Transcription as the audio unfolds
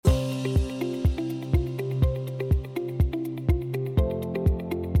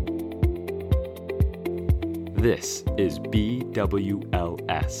This is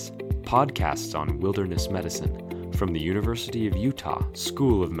BWLS, Podcasts on Wilderness Medicine, from the University of Utah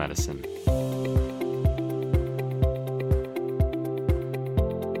School of Medicine.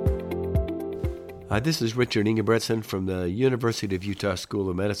 This is Richard Ingebretson from the University of Utah School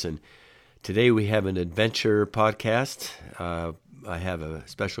of Medicine. Today we have an adventure podcast. I have a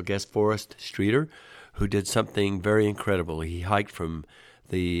special guest, Forrest Streeter, who did something very incredible. He hiked from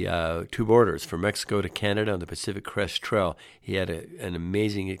the two borders, from Mexico to Canada on the Pacific Crest Trail. He had an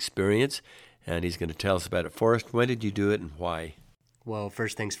amazing experience, and he's going to tell us about it. Forrest, when did you do it and why? Well,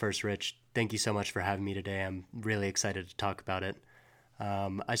 first things first, Rich. Thank you so much for having me today. I'm really excited to talk about it.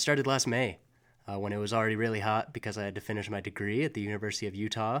 I started last May when it was already really hot because I had to finish my degree at the University of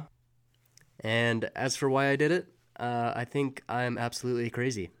Utah. And as for why I did it, I think I'm absolutely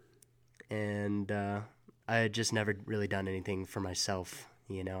crazy. And I had just never really done anything for myself.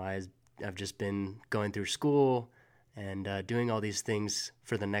 You know, I've just been going through school and doing all these things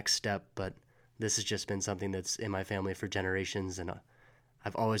for the next step, but this has just been something that's in my family for generations, and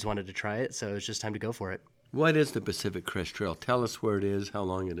I've always wanted to try it, so it's just time to go for it. What is the Pacific Crest Trail? Tell us where it is, how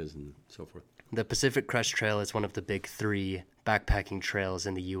long it is, and so forth. The Pacific Crest Trail is one of the big three backpacking trails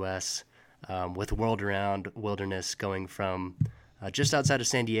in the U.S., with world-round wilderness going from just outside of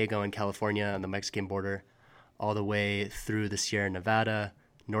San Diego in California on the Mexican border all the way through the Sierra Nevada,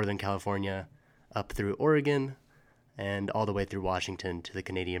 Northern California, up through Oregon, and all the way through Washington to the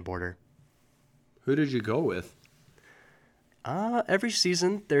Canadian border. Who did you go with? Every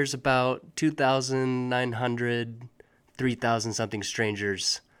season, there's about 2,900, 3,000 something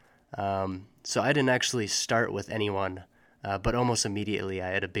strangers. So I didn't actually start with anyone, but almost immediately I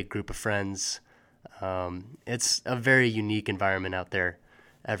had a big group of friends. It's a very unique environment out there.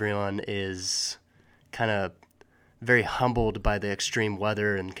 Everyone is kind of very humbled by the extreme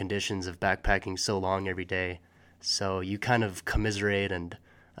weather and conditions of backpacking so long every day. So you kind of commiserate and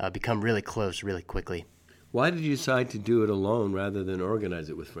become really close really quickly. Why did you decide to do it alone rather than organize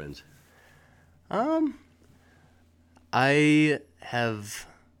it with friends? I have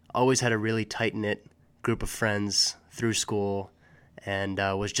always had a really tight-knit group of friends through school and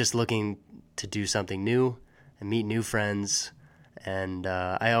was just looking to do something new and meet new friends. And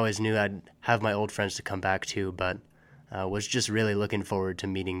I always knew I'd have my old friends to come back to, but was just really looking forward to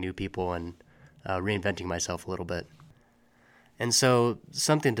meeting new people and reinventing myself a little bit. And so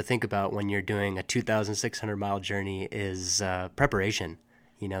something to think about when you're doing a 2,600-mile journey is preparation.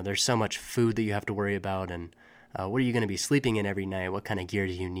 You know, there's so much food that you have to worry about, and what are you going to be sleeping in every night? What kind of gear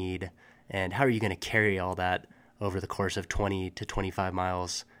do you need? And how are you going to carry all that over the course of 20 to 25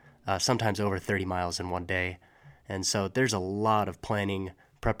 miles, sometimes over 30 miles in one day? And so there's a lot of planning,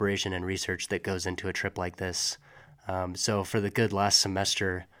 preparation, and research that goes into a trip like this. So for the good last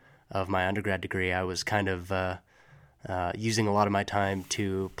semester of my undergrad degree, I was kind of using a lot of my time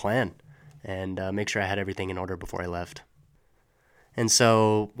to plan and make sure I had everything in order before I left. And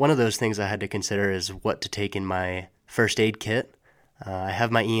so one of those things I had to consider is what to take in my first aid kit. I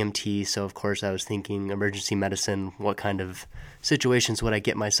have my EMT, so of course I was thinking emergency medicine. What kind of situations would I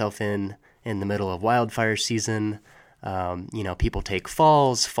get myself in the middle of wildfire season? People take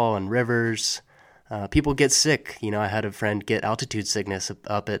falls, fall in rivers. People get sick. You know, I had a friend get altitude sickness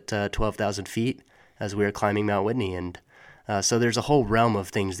up at 12,000 feet as we were climbing Mount Whitney. And so there's a whole realm of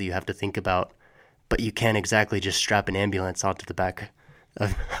things that you have to think about, but you can't exactly just strap an ambulance onto the back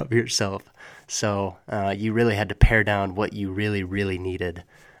of yourself. So you really had to pare down what you really, really needed.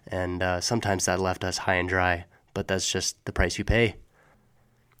 And sometimes that left us high and dry, but that's just the price you pay.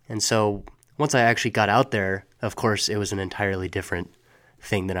 And so once I actually got out there, of course, it was an entirely different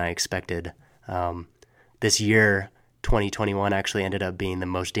thing than I expected. This year, 2021, actually ended up being the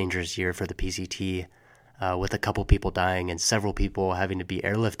most dangerous year for the PCT, with a couple people dying and several people having to be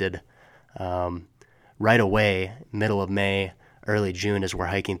airlifted. Right away, middle of May, early June, as we're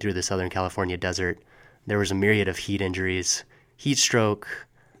hiking through the Southern California desert, there was a myriad of heat injuries, heat stroke,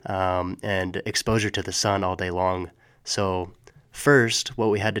 and exposure to the sun all day long. So first, what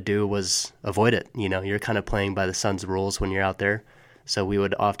we had to do was avoid it. You know, you're kind of playing by the sun's rules when you're out there. So we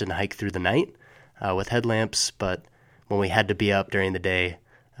would often hike through the night with headlamps, but when we had to be up during the day,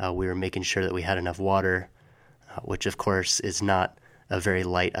 we were making sure that we had enough water, which of course is not a very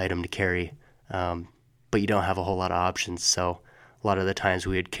light item to carry, but you don't have a whole lot of options. So a lot of the times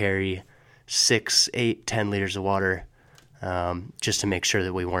we would carry 6, 8, 10 liters of water just to make sure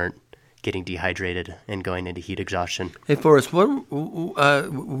that we weren't getting dehydrated and going into heat exhaustion. Hey, Forrest,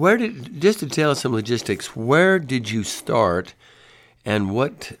 just to tell us some logistics, where did you start and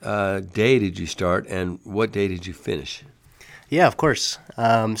what day did you start and what day did you finish? Yeah, of course.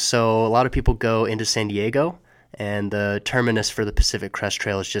 So a lot of people go into San Diego and the terminus for the Pacific Crest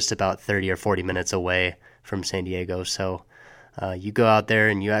Trail is just about 30 or 40 minutes away from San Diego. So you go out there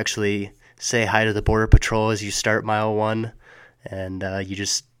and you actually say hi to the Border Patrol as you start mile 1, and you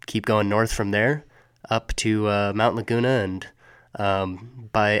just keep going north from there up to Mount Laguna and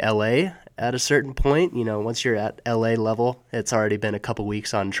by LA at a certain point. Once you're at LA level, it's already been a couple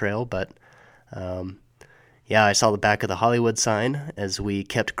weeks on trail, but I saw the back of the Hollywood sign as we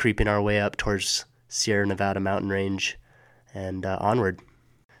kept creeping our way up towards Sierra Nevada mountain range and onward.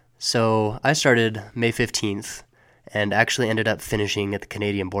 So I started May 15th and actually ended up finishing at the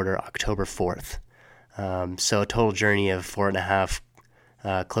Canadian border October 4th. So a total journey of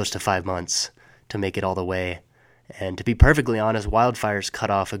 4.5, close to 5 months to make it all the way. And to be perfectly honest, wildfires cut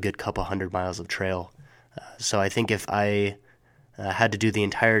off a good couple hundred miles of trail. So I think if I had to do the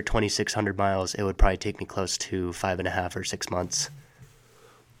entire 2,600 miles, it would probably take me close to 5.5 or 6 months.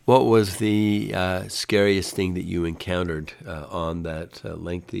 What was the scariest thing that you encountered on that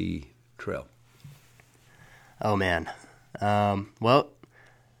lengthy trail? Oh, man. Well,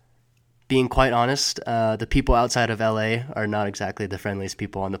 being quite honest, the people outside of LA are not exactly the friendliest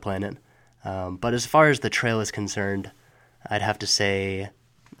people on the planet. But as far as the trail is concerned, I'd have to say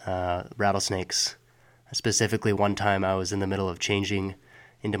rattlesnakes. Specifically, one time I was in the middle of changing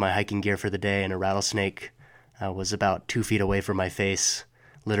into my hiking gear for the day, and a rattlesnake was about 2 feet away from my face,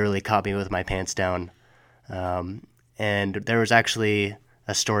 literally caught me with my pants down. And there was actually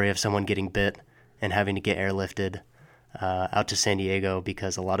a story of someone getting bit and having to get airlifted out to San Diego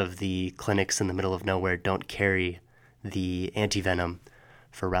because a lot of the clinics in the middle of nowhere don't carry the antivenom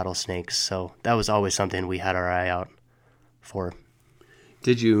for rattlesnakes. So that was always something we had our eye out for.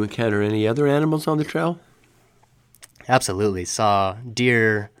 Did you encounter any other animals on the trail? Absolutely. Saw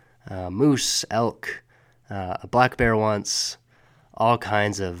deer, moose, elk, a black bear once, all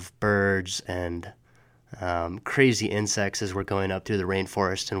kinds of birds and crazy insects as we're going up through the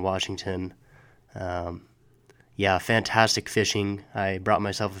rainforest in Washington. Fantastic fishing. I brought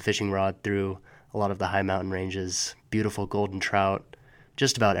myself a fishing rod through a lot of the high mountain ranges, beautiful golden trout,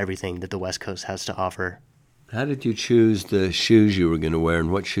 just about everything that the West Coast has to offer. How did you choose the shoes you were going to wear,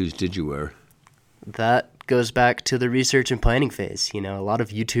 and what shoes did you wear? That goes back to the research and planning phase. A lot of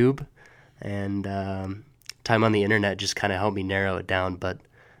YouTube and time on the internet just kind of helped me narrow it down. But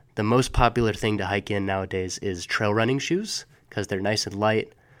the most popular thing to hike in nowadays is trail running shoes because they're nice and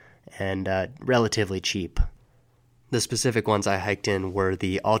light and relatively cheap. The specific ones I hiked in were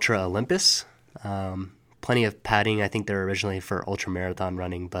the Ultra Olympus. Plenty of padding. I think they're originally for ultramarathon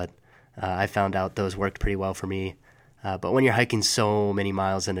running, but I found out those worked pretty well for me. But when you're hiking so many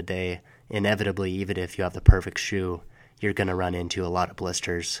miles in a day, inevitably, even if you have the perfect shoe, you're going to run into a lot of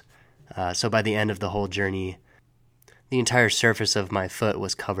blisters. So by the end of the whole journey, the entire surface of my foot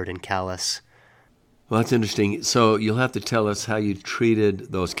was covered in callus. Well, that's interesting. So you'll have to tell us how you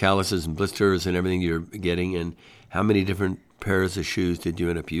treated those calluses and blisters and everything you're getting, and how many different pairs of shoes did you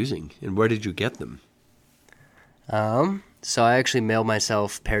end up using, and where did you get them? So I actually mailed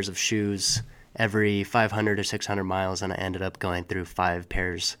myself pairs of shoes every 500 to 600 miles, and I ended up going through 5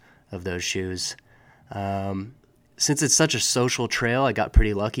 pairs of those shoes. Since it's such a social trail, I got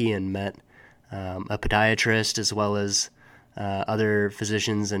pretty lucky and met a podiatrist as well as other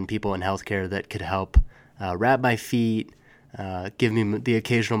physicians and people in healthcare that could help wrap my feet, give me the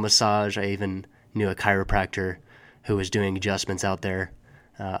occasional massage. I even knew a chiropractor who was doing adjustments out there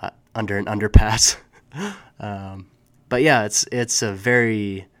under an underpass. But yeah, it's a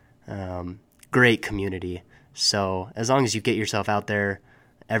very great community. So as long as you get yourself out there,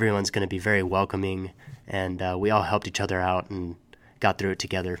 everyone's going to be very welcoming, and we all helped each other out and got through it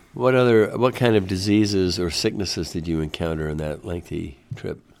together. What kind of diseases or sicknesses did you encounter in that lengthy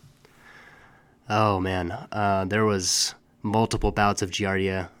trip? Oh man, there was multiple bouts of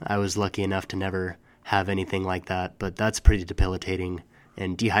Giardia. I was lucky enough to never have anything like that, but that's pretty debilitating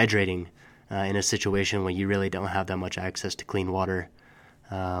and dehydrating in a situation where you really don't have that much access to clean water.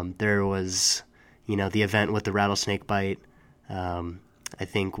 There was, the event with the rattlesnake bite. I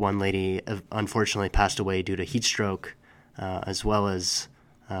think one lady unfortunately passed away due to heat stroke, as well as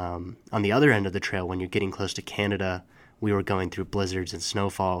on the other end of the trail, when you're getting close to Canada, we were going through blizzards and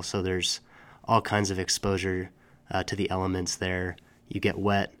snowfall, so there's all kinds of exposure to the elements there. You get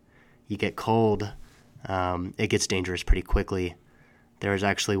wet, you get cold, it gets dangerous pretty quickly. There was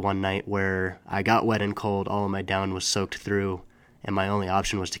actually one night where I got wet and cold, all of my down was soaked through, and my only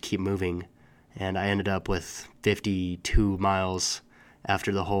option was to keep moving. And I ended up with 52 miles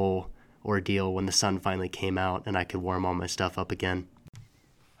after the whole ordeal when the sun finally came out and I could warm all my stuff up again.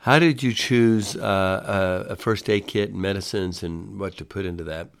 How did you choose a first aid kit and medicines and what to put into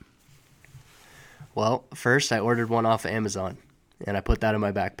that? Well, first I ordered one off of Amazon, and I put that in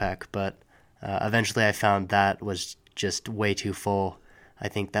my backpack, but eventually I found that was just way too full. I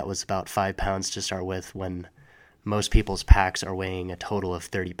think that was about 5 pounds to start with, when most people's packs are weighing a total of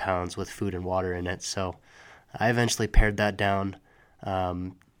 30 pounds with food and water in it. So I eventually pared that down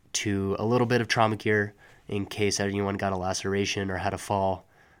to a little bit of trauma gear in case anyone got a laceration or had a fall.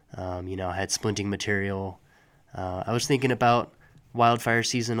 I had splinting material. I was thinking about wildfire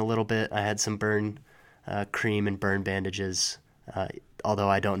season a little bit. I had some burn cream and burn bandages, although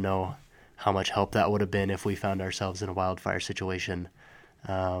I don't know how much help that would have been if we found ourselves in a wildfire situation.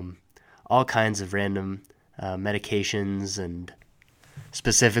 All kinds of random medications, and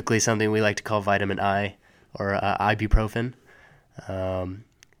specifically something we like to call vitamin I, or ibuprofen.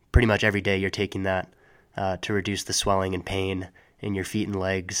 Pretty much every day you're taking that to reduce the swelling and pain in your feet and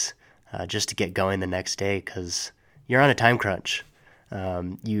legs, just to get going the next day, because you're on a time crunch.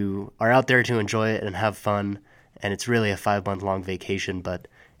 You are out there to enjoy it and have fun, and it's really a 5-month-long vacation, but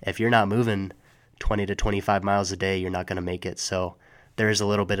if you're not moving 20 to 25 miles a day, you're not going to make it. So there is a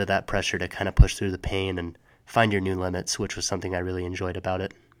little bit of that pressure to kind of push through the pain and find your new limits, which was something I really enjoyed about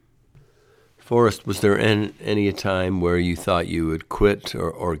it. Forrest, was there any time where you thought you would quit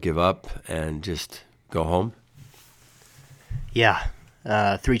or give up and just go home? Yeah,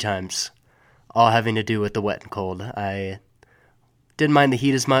 3 times, all having to do with the wet and cold. I didn't mind the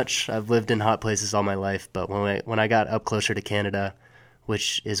heat as much. I've lived in hot places all my life, but when I got up closer to Canada,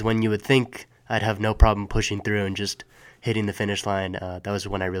 which is when you would think I'd have no problem pushing through and just hitting the finish line, that was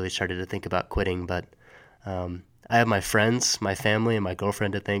when I really started to think about quitting. But I have my friends, my family, and my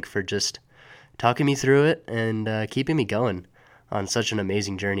girlfriend to thank for just talking me through it and keeping me going on such an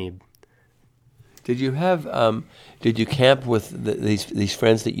amazing journey. Did you camp with these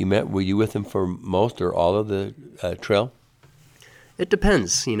friends that you met? Were you with them for most or all of the trail? It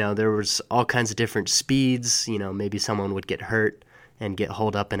depends. There was all kinds of different speeds. Maybe someone would get hurt and get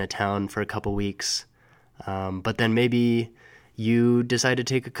holed up in a town for a couple weeks. But then maybe you decide to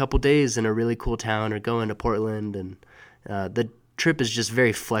take a couple days in a really cool town or go into Portland, and the trip is just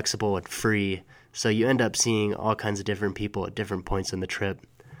very flexible and free. So you end up seeing all kinds of different people at different points in the trip.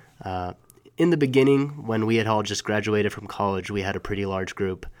 In the beginning, when we had all just graduated from college, we had a pretty large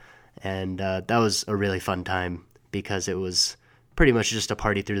group, and that was a really fun time because it was pretty much just a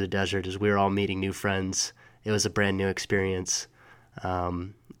party through the desert as we were all meeting new friends. It was a brand new experience.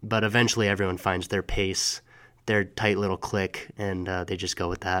 But eventually everyone finds their pace, their tight little clique, and they just go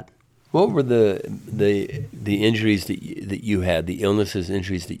with that. What were the injuries that you had, the illnesses,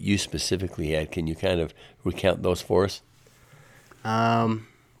 injuries that you specifically had? Can you kind of recount those for us?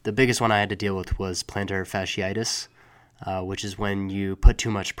 The biggest one I had to deal with was plantar fasciitis, which is when you put too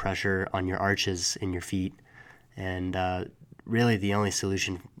much pressure on your arches in your feet. And really the only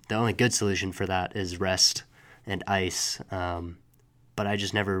good solution for that is rest and ice. But I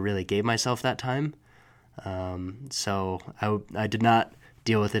just never really gave myself that time. So I did not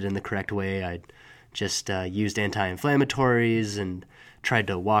deal with it in the correct way. I just used anti-inflammatories and tried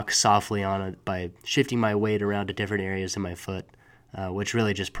to walk softly on it by shifting my weight around to different areas in my foot, which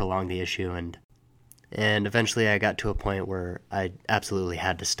really just prolonged the issue. And eventually I got to a point where I absolutely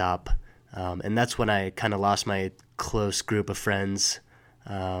had to stop. And that's when I kind of lost my close group of friends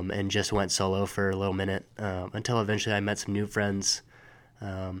and just went solo for a little minute until eventually I met some new friends.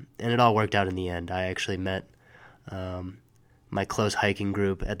 And it all worked out in the end. I actually met my close hiking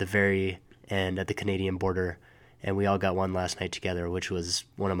group at the very end at the Canadian border, and we all got one last night together, which was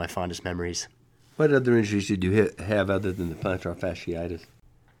one of my fondest memories. What other injuries did you have other than the plantar fasciitis?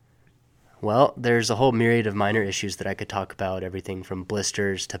 Well, there's a whole myriad of minor issues that I could talk about, everything from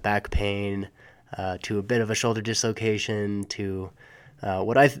blisters to back pain to a bit of a shoulder dislocation to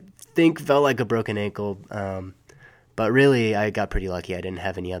what I think felt like a broken ankle. But really, I got pretty lucky. I didn't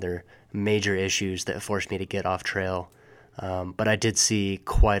have any other major issues that forced me to get off trail. But I did see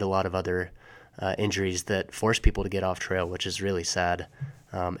quite a lot of other injuries that force people to get off trail, which is really sad.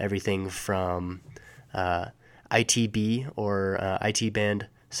 Everything from ITB or IT band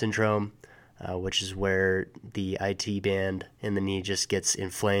syndrome, which is where the IT band in the knee just gets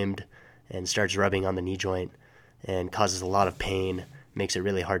inflamed and starts rubbing on the knee joint and causes a lot of pain, makes it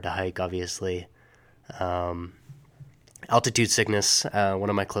really hard to hike, obviously. Altitude sickness, one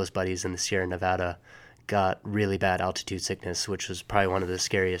of my close buddies in the Sierra Nevada got really bad altitude sickness, which was probably one of the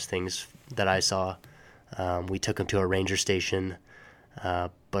scariest things that I saw. We took him to a ranger station,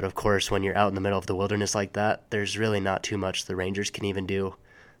 but of course when you're out in the middle of the wilderness like that, there's really not too much the rangers can even do.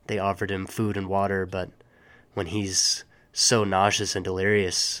 They offered him food and water, but when he's so nauseous and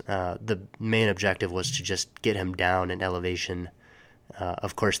delirious, the main objective was to just get him down in elevation.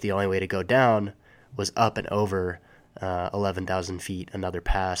 Of course, the only way to go down was up and over 11,000 feet, another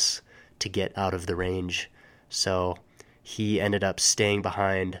pass to get out of the range. So he ended up staying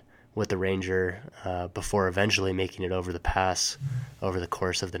behind with the ranger before eventually making it over the pass over the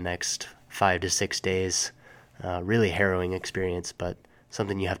course of the next 5 to 6 days. Really harrowing experience, but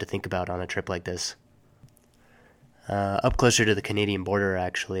something you have to think about on a trip like this. Up closer to the Canadian border,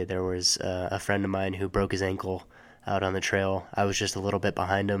 actually, there was a friend of mine who broke his ankle out on the trail. I was just a little bit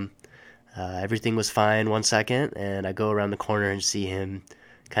behind him. Everything was fine 1 second, and I go around the corner and see him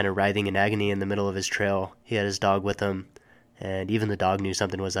kind of writhing in agony in the middle of his trail. He had his dog with him, and even the dog knew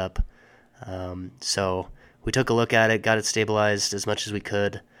something was up. So we took a look at it, got it stabilized as much as we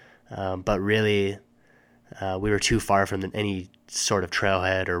could, but really we were too far from any sort of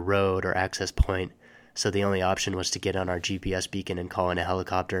trailhead or road or access point, so the only option was to get on our GPS beacon and call in a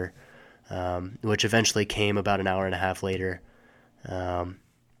helicopter, which eventually came about an hour and a half later, and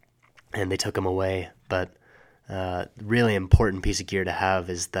they took him away. But really important piece of gear to have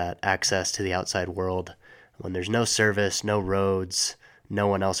is that access to the outside world. When there's no service, no roads, no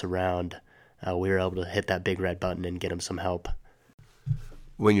one else around, we were able to hit that big red button and get him some help.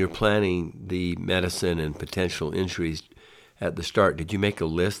 When you're planning the medicine and potential injuries at the start, did you make a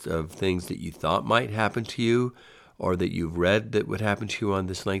list of things that you thought might happen to you or that you've read that would happen to you on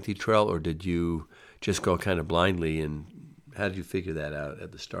this lengthy trail, or did you just go kind of blindly, and how did you figure that out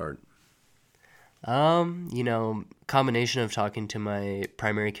at the start? Combination of talking to my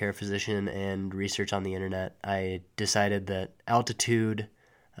primary care physician and research on the internet, I decided that altitude,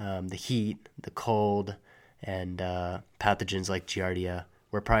 the heat, the cold, and pathogens like Giardia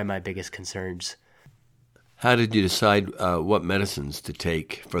were probably my biggest concerns. How did you decide what medicines to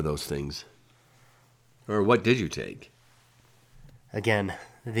take for those things? Or what did you take? Again,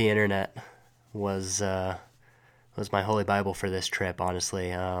 the internet was my holy Bible for this trip,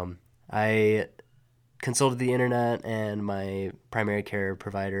 honestly. I consulted the internet and my primary care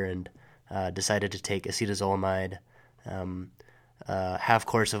provider and decided to take acetazolamide, half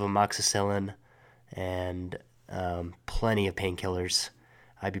course of amoxicillin, and plenty of painkillers,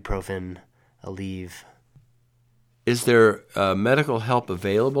 ibuprofen, Aleve. Is there medical help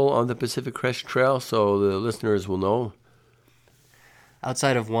available on the Pacific Crest Trail so the listeners will know?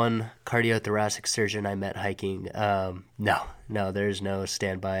 Outside of one cardiothoracic surgeon I met hiking, no, there's no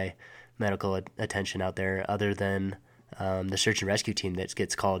standby medical attention out there other than the search and rescue team that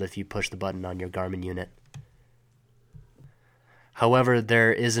gets called if you push the button on your Garmin unit. However,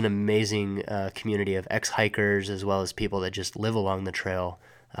 there is an amazing community of ex-hikers as well as people that just live along the trail.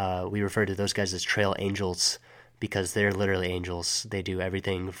 We refer to those guys as trail angels because they're literally angels. They do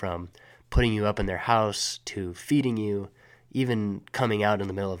everything from putting you up in their house to feeding you, even coming out in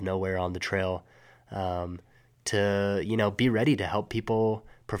the middle of nowhere on the trail to be ready to help people,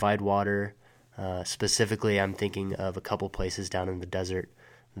 provide water. Specifically, I'm thinking of a couple places down in the desert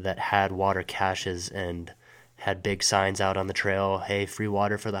that had water caches and had big signs out on the trail, hey, free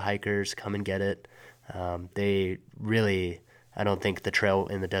water for the hikers, come and get it. They really, I don't think the trail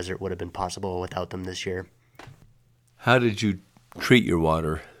in the desert would have been possible without them this year. How did you treat your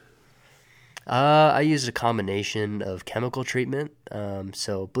water? I used a combination of chemical treatment,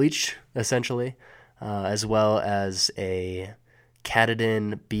 so bleach, essentially, as well as a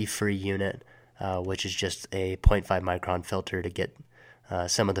Katadyn bee-free unit, which is just a 0.5 micron filter to get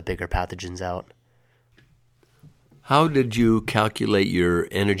some of the bigger pathogens out. How did you calculate your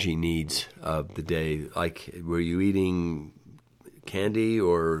energy needs of the day? Like, were you eating candy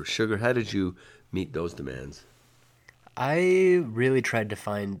or sugar? How did you meet those demands? I really tried to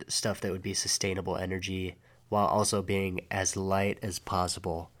find stuff that would be sustainable energy while also being as light as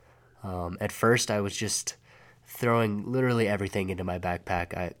possible. At first, I was just throwing literally everything into my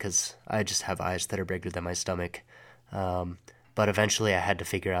backpack because I just have eyes that are bigger than my stomach. But eventually, I had to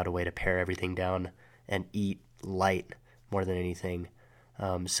figure out a way to pare everything down and eat light more than anything.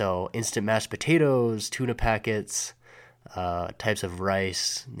 So instant mashed potatoes, tuna packets, types of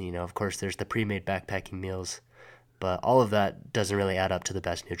rice. Of course, there's the pre-made backpacking meals. But all of that doesn't really add up to the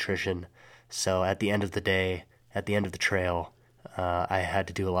best nutrition. So at the end of the day, at the end of the trail, I had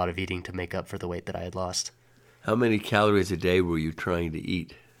to do a lot of eating to make up for the weight that I had lost. How many calories a day were you trying to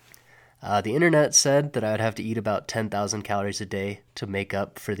eat? The internet said that I would have to eat about 10,000 calories a day to make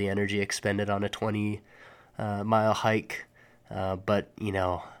up for the energy expended on a 20-mile hike. But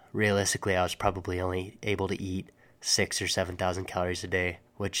realistically, I was probably only able to eat 6,000 or 7,000 calories a day,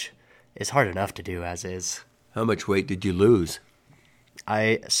 which is hard enough to do as is. How much weight did you lose?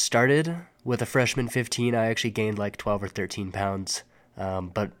 I started with a freshman 15. I actually gained like 12 or 13 pounds.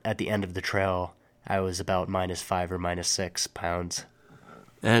 But at the end of the trail, I was about -5 or -6 pounds.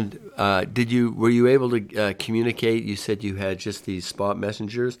 And were you able to communicate? You said you had just these spot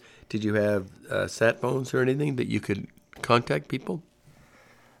messengers. Did you have sat phones or anything that you could contact people?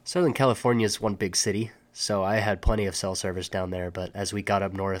 Southern California is one big city, so I had plenty of cell service down there. But as we got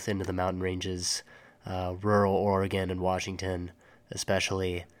up north into the mountain ranges, rural Oregon and Washington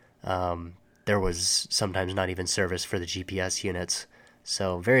especially, there was sometimes not even service for the GPS units.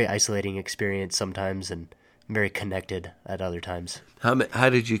 So very isolating experience sometimes, and very connected at other times. How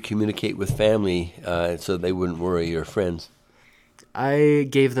did you communicate with family so they wouldn't worry, your friends? I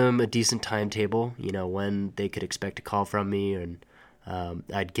gave them a decent timetable, when they could expect a call from me, and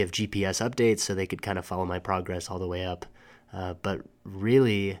I'd give GPS updates so they could kind of follow my progress all the way up. But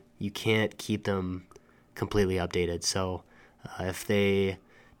really, you can't keep them completely updated. So if they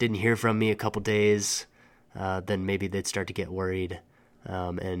didn't hear from me a couple days, then maybe they'd start to get worried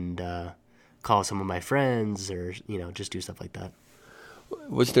and call some of my friends or, just do stuff like that.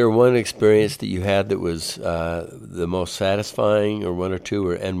 Was there one experience that you had that was the most satisfying, or one or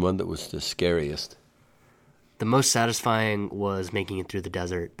two, and one that was the scariest? The most satisfying was making it through the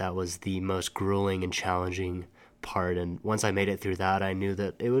desert. That was the most grueling and challenging part. And once I made it through that, I knew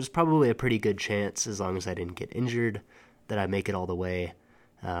that it was probably a pretty good chance, as long as I didn't get injured, that I'd make it all the way.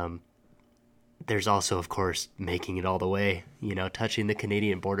 There's also, of course, making it all the way, touching the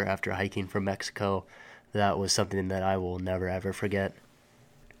Canadian border after hiking from Mexico. That was something that I will never, ever forget.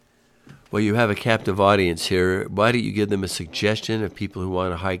 Well, you have a captive audience here. Why don't you give them a suggestion of people who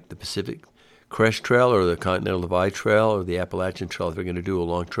want to hike the Pacific Crest Trail or the Continental Divide Trail or the Appalachian Trail if they're going to do a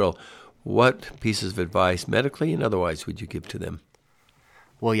long trail? What pieces of advice, medically and otherwise, would you give to them?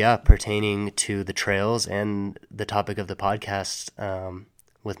 Well, yeah, pertaining to the trails and the topic of the podcast,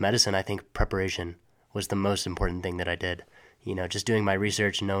 with medicine, I think preparation was the most important thing that I did. Just doing my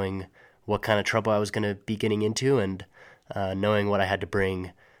research, knowing what kind of trouble I was going to be getting into, and knowing what I had to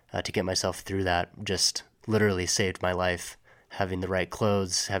bring to get myself through that just literally saved my life. Having the right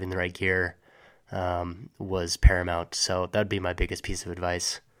clothes, having the right gear was paramount. So that would be my biggest piece of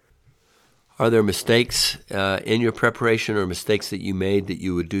advice. Are there mistakes in your preparation, or mistakes that you made that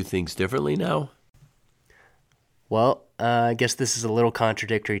you would do things differently now? Well, I guess this is a little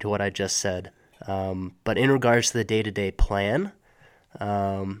contradictory to what I just said. But in regards to the day-to-day plan,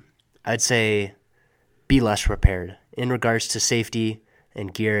 I'd say be less prepared. In regards to safety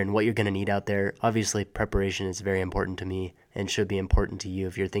and gear and what you're going to need out there, obviously preparation is very important to me and should be important to you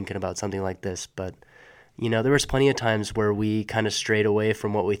if you're thinking about something like this. But, there was plenty of times where we kind of strayed away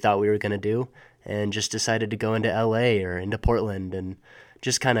from what we thought we were going to do and just decided to go into LA or into Portland and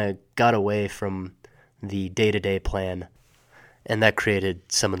just kind of got away from the day-to-day plan. And that created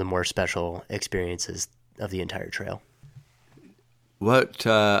some of the more special experiences of the entire trail. What,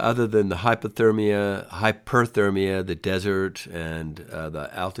 other than the hyperthermia, the desert, and the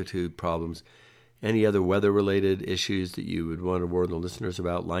altitude problems, any other weather-related issues that you would want to warn the listeners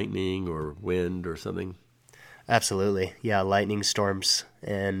about, lightning or wind or something? Absolutely. Yeah, lightning storms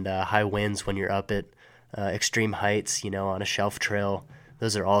and high winds when you're up at extreme heights, on a shelf trail.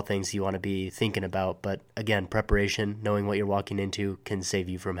 Those are all things you want to be thinking about. But again, preparation, knowing what you're walking into, can save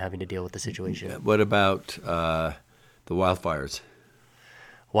you from having to deal with the situation. Yeah. What about the wildfires?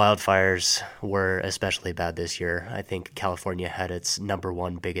 Wildfires were especially bad this year. I think California had its number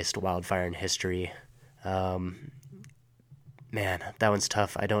one biggest wildfire in history. Man, that one's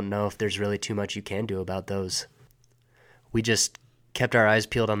tough. I don't know if there's really too much you can do about those. We just kept our eyes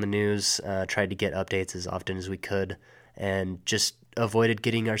peeled on the news, tried to get updates as often as we could, and just avoided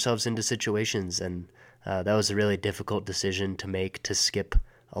getting ourselves into situations. And that was a really difficult decision to make, to skip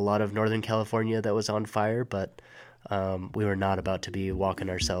a lot of Northern California that was on fire, but we were not about to be walking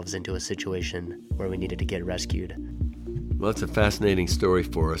ourselves into a situation where we needed to get rescued. Well, it's a fascinating story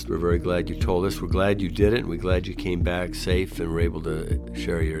for us. We're very glad you told us. We're glad you did it, and we're glad you came back safe and were able to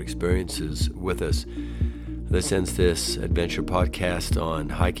share your experiences with us. This ends this adventure podcast on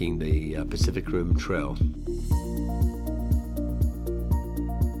hiking the Pacific Rim Trail.